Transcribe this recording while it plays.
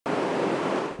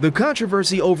The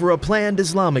controversy over a planned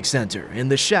Islamic Center in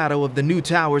the shadow of the new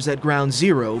towers at Ground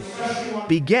Zero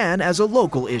began as a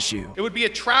local issue. It would be a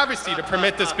travesty to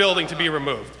permit this building to be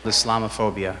removed.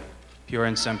 Islamophobia, pure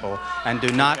and simple, and do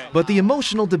not. But the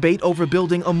emotional debate over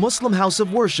building a Muslim house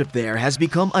of worship there has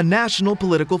become a national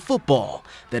political football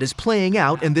that is playing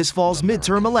out in this fall's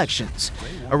midterm elections.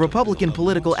 A Republican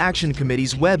Political Action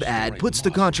Committee's web ad puts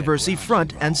the controversy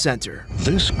front and center.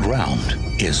 This ground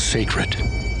is sacred.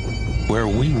 Where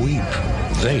we weep,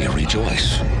 they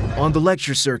rejoice. On the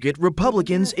lecture circuit,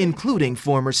 Republicans, including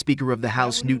former Speaker of the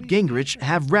House Newt Gingrich,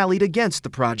 have rallied against the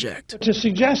project. To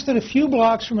suggest that a few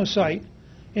blocks from a site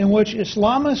in which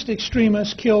Islamist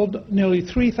extremists killed nearly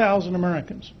 3,000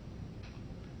 Americans,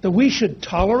 that we should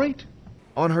tolerate?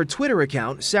 On her Twitter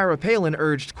account, Sarah Palin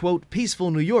urged, quote,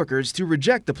 peaceful New Yorkers to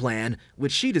reject the plan,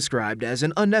 which she described as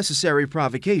an unnecessary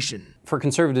provocation. For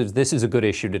conservatives, this is a good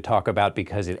issue to talk about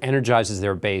because it energizes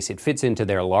their base. It fits into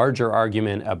their larger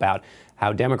argument about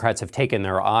how Democrats have taken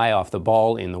their eye off the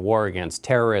ball in the war against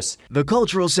terrorists. The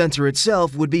cultural center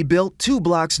itself would be built 2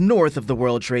 blocks north of the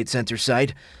World Trade Center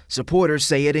site. Supporters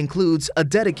say it includes a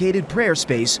dedicated prayer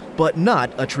space, but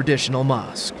not a traditional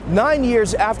mosque. 9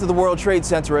 years after the World Trade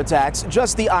Center attacks,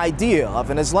 just the idea of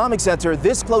an Islamic center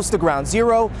this close to Ground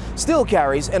Zero still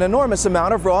carries an enormous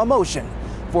amount of raw emotion.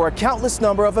 For a countless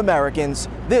number of Americans,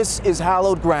 this is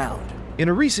hallowed ground. In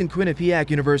a recent Quinnipiac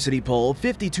University poll,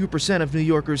 52% of New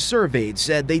Yorkers surveyed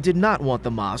said they did not want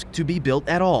the mosque to be built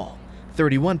at all.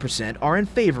 31% are in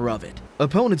favor of it.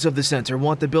 Opponents of the center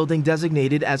want the building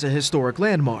designated as a historic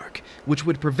landmark, which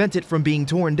would prevent it from being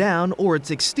torn down or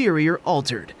its exterior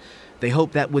altered. They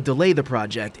hope that would delay the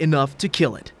project enough to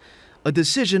kill it. A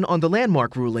decision on the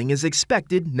landmark ruling is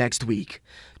expected next week.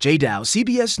 Jay Dow,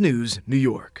 CBS News, New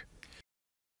York.